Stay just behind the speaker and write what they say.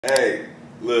Hey,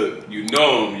 look, you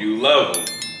know him, you love him.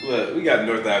 Look, we got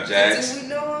North Ave Jax. Do we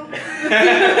know him?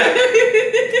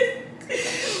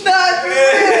 Not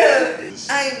real.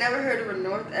 I ain't never heard of a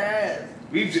North Ave.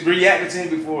 We've reacted to him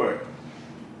before.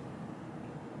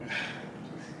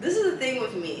 This is the thing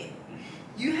with me.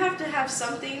 You have to have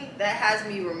something that has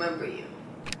me remember you.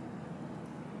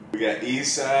 We got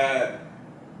East Side.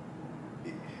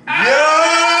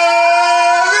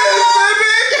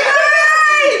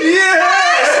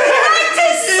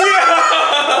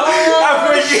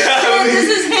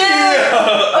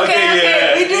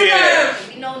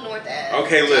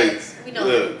 Okay,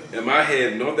 look. In my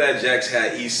head, North Ave Jax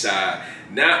had East Side.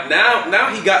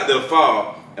 Now he got the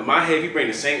fall. In my head, he bring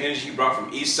the same energy he brought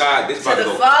from East Side. This about to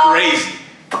go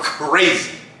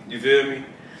crazy. You feel me?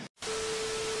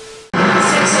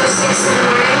 6:06 in the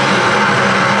morning.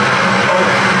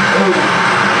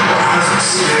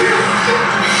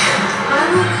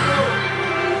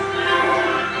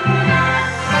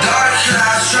 Dark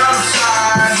clouds,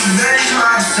 traumatized, revenge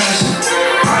my obsession.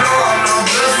 I know I'm no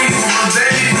good for you, but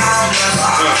baby,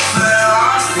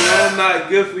 I'm not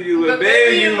good for you, but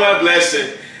baby, you my blessing.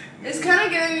 It's kind of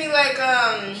giving me like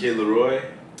Kid Leroy.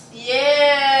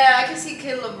 Yeah, I can see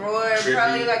Kid Leroy. Trippy.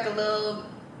 Probably like a little.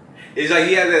 It's like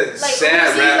he had that Like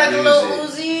sad Uzi, rap like music. a little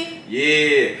Uzi.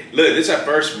 Yeah, look, this is our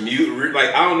first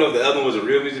like I don't know if the other one was a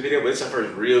real music video, but it's our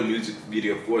first real music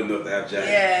video for North Ave Jax.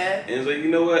 Yeah. And it's like, you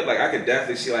know what? Like I could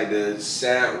definitely see like the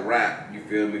sad rap, you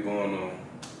feel me, going on.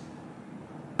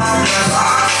 I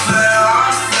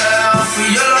fell for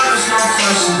your love, it's no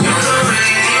question. You could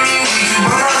really leave me weak, you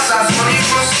by my side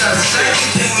 24/7. Say you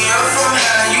take me up from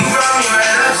heaven, you brought me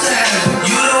right up to heaven.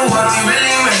 You the one we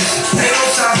really meant. Ain't no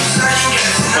time for second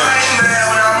guessing. I ain't mad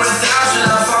when I'm without you,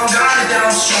 love. I'm God and then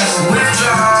I'm stressing.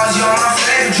 Withdrawals, you're my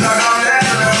favorite drug, I'll never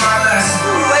learn my lesson.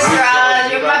 Withdrawals,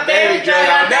 you're my favorite drug,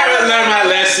 I'll never learn my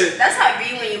lesson. That's how it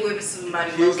be when you with somebody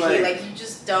low-key. Like you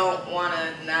just don't want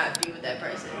to not be with that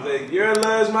person. Like, your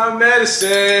love's my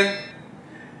medicine.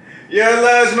 Your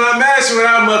love's my medicine. When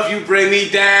I'm up, you bring me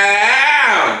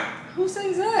down. Who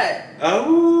sings that?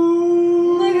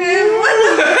 Oh. Nigga, what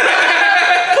the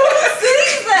who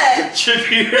sings that?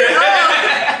 Trippy. Oh,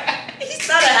 he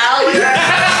started howling.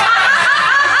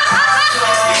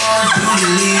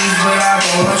 But I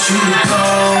want you to go.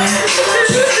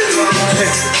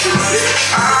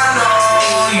 I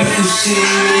know you see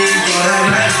me, but I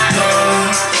let go.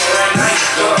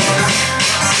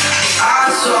 I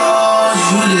told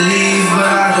you to leave, but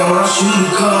I don't want you to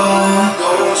go.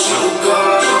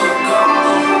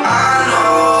 I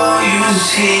know you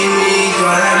see me,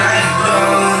 but I let go.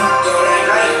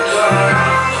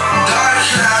 Dark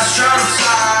clouds,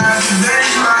 traumatized,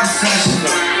 revenge my obsession.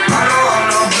 I know I'm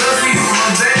no good for you,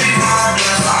 but baby, my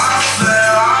blessing. I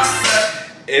fell.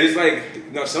 And it's like,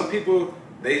 you know, some people,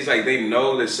 they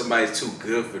know that somebody's too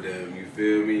good for them, you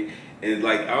feel me? And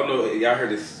like, I don't know, y'all heard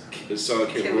this song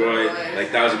Kid Leroy,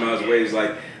 like 1,000 Miles Away. It's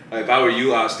like if I were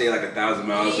you, I'd stay like 1,000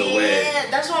 miles away. Yeah,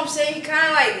 that's what I'm saying. He kind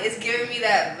of like is giving me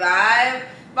that vibe.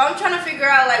 But I'm trying to figure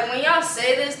out, like, when y'all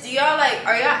say this, do y'all like,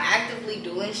 are y'all actively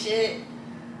doing shit?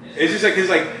 It's just like, it's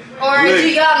like, or do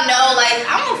y'all know, like,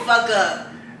 I'm gonna fuck up?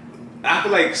 I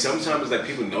feel like sometimes like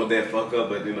people know that fuck up,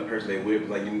 but then the person they with,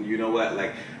 like, you know what,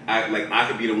 like I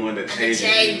could be the one that changes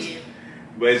you.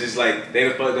 But it's just like they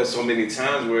done fucked up so many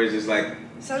times where it's just like,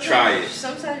 try it.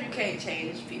 Sometimes you can't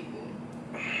change people.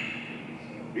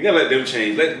 You gotta let them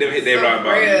change. Let them hit their rock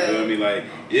bottom. You feel me? Like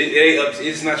it ain't up.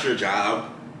 It's not your job.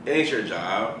 It ain't your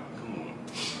job. Come on.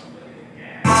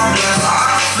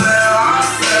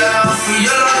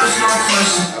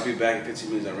 I'll be back in 15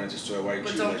 minutes. I rent the store. Why you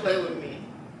But don't play with me.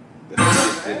 That's what I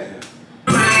just did.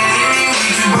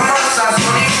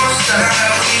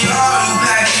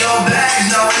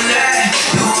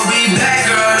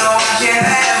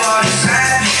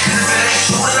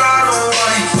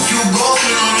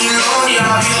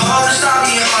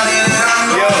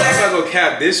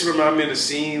 Cap, this remind me of the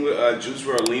scene with Juice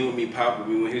WRLD Lean With Me, Pop With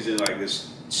Me when he was in like this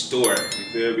store. You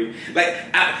feel me? Like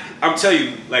I'm telling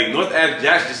you, like North Ave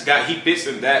Jax he fits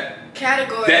in that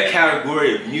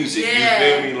category of music. Yeah.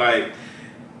 You feel me? Like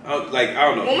I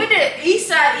don't know. When we did East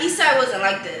Side wasn't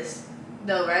like this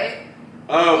though, right?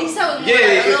 East Side was more,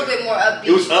 a little bit more upbeat.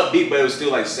 It was upbeat, but it was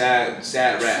still like sad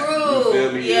rap. True. You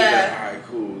feel me? Yeah. Like, all right,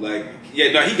 cool. Like,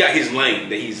 yeah, no, he got his lane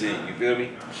that he's in. You feel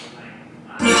me?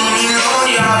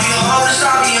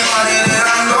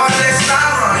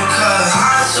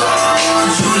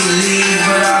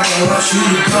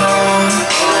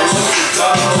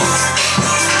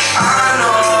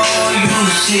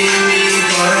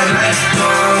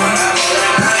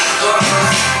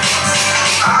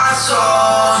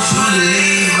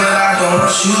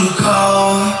 you to go.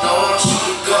 Don't want you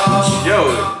to go.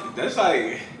 Yo, that's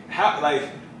like how like.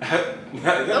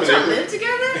 Don't y'all live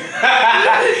together?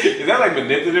 Is that like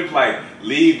manipulative? Like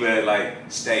leave but like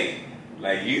stay.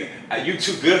 Like you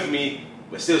too good for me,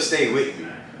 but still stay with me.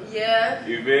 Yeah.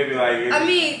 You feel me? Like I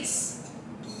mean,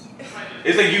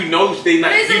 it's like you know they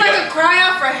not. But is it like a cry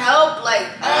out for help? Like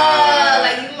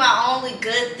like you my only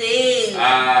good thing.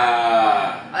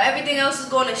 Everything else is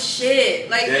going to shit.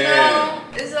 Like you know,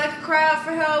 is it like a cry out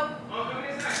for help?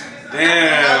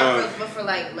 Damn. But for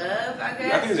like love, I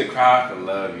guess. I think it's a cry for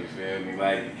love. You feel me?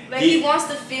 Like he wants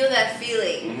to feel that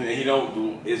feeling. He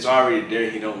don't. It's already there.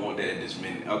 He don't want that to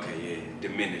diminish. Okay, yeah,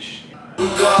 diminish.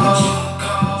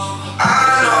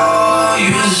 I know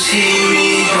you see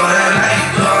me, but I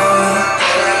like go.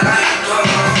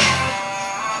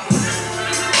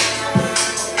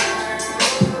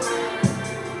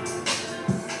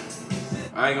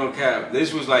 I ain't gonna cap.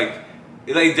 This was like.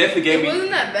 It like definitely gave me. It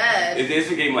wasn't that bad. It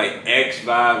definitely gave me like X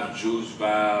vibes, Juice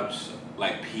vibes,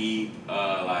 like Pete,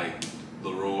 like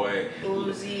Leroy.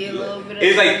 Uzi, a little bit of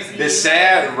it's like Uzi. the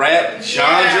sad rap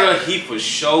genre. He for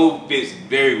sure fits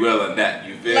very well in that.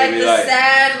 You feel like me? The Like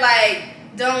sad,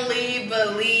 like don't leave,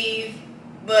 but leave.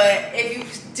 But if you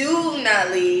do not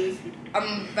leave,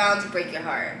 I'm bound to break your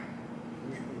heart.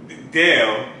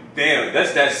 Damn.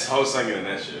 That's whole song in a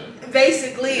nutshell.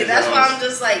 Basically, that's why I'm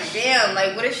just like, damn,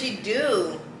 like what did she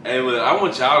do? Hey, well, I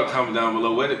want y'all to comment down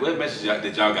below. What message that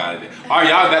y'all got in it? Are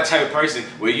y'all that type of person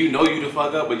where you know you the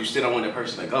fuck up, but you still don't want that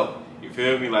person to go? You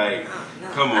feel me? Like,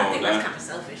 come on, I think man. that's kind of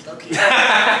selfish, low key.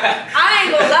 I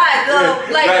ain't gonna lie,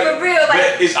 though. Like for real,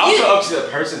 like it's also up to the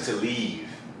person to leave.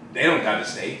 They don't gotta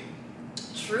stay.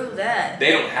 True that.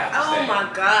 They don't have to stay. Oh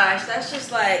my gosh, that's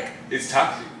just like. It's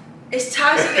toxic. It's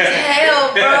toxic as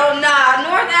hell, bro. Nah,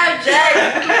 North Ave Jax.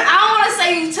 I don't want to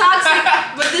say you toxic,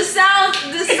 but this song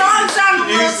sounds a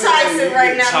little toxic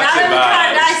right now. Now that we're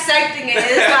kind of dissecting it,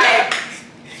 it's like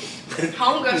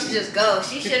homegirl should just go.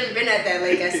 She shouldn't have been at that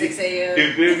lake at 6 a.m.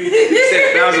 You feel me?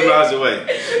 6,000 miles away.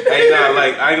 Hey, nah,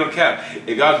 like I ain't gonna cap.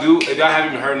 If y'all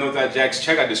haven't even heard North Ave Jax,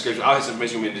 check out the description. I'll have some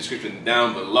information in the description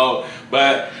down below.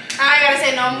 But I ain't gotta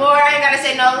say no more. I ain't gotta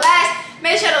say no less.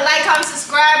 Make sure to like, comment,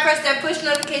 subscribe, press that push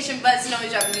notification button so you know when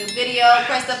we drop a new video.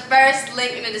 Press the first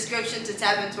link in the description to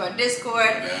tap into our Discord.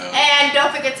 And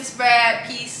don't forget to spread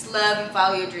peace, love, and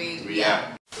follow your dreams. We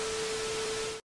out.